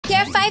Here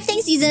are 5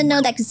 things you didn't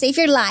know that could save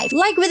your life.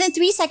 Like within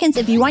 3 seconds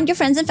if you want your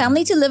friends and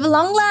family to live a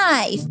long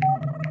life.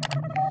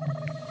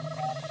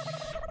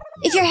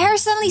 If your hair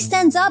suddenly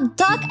stands up,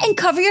 duck and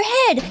cover your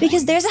head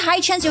because there's a high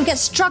chance you'll get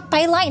struck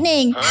by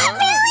lightning.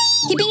 Really?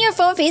 Keeping your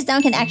phone face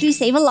down can actually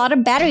save a lot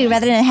of battery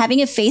rather than having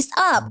it face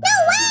up.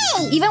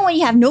 No way! Even when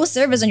you have no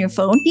service on your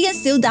phone, you can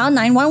still dial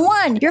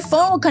 911. Your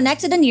phone will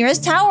connect to the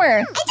nearest tower.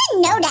 I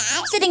didn't know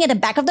that. Sitting at the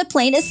back of the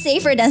plane is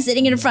safer than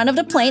sitting in front of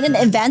the plane in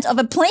the event of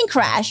a plane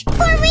crash. For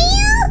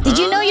real? Did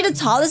you know you're the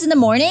tallest in the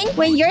morning?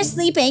 When you're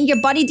sleeping,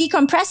 your body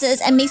decompresses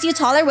and makes you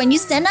taller when you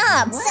stand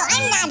up. So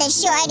I'm not a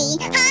shorty.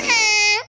 Haha.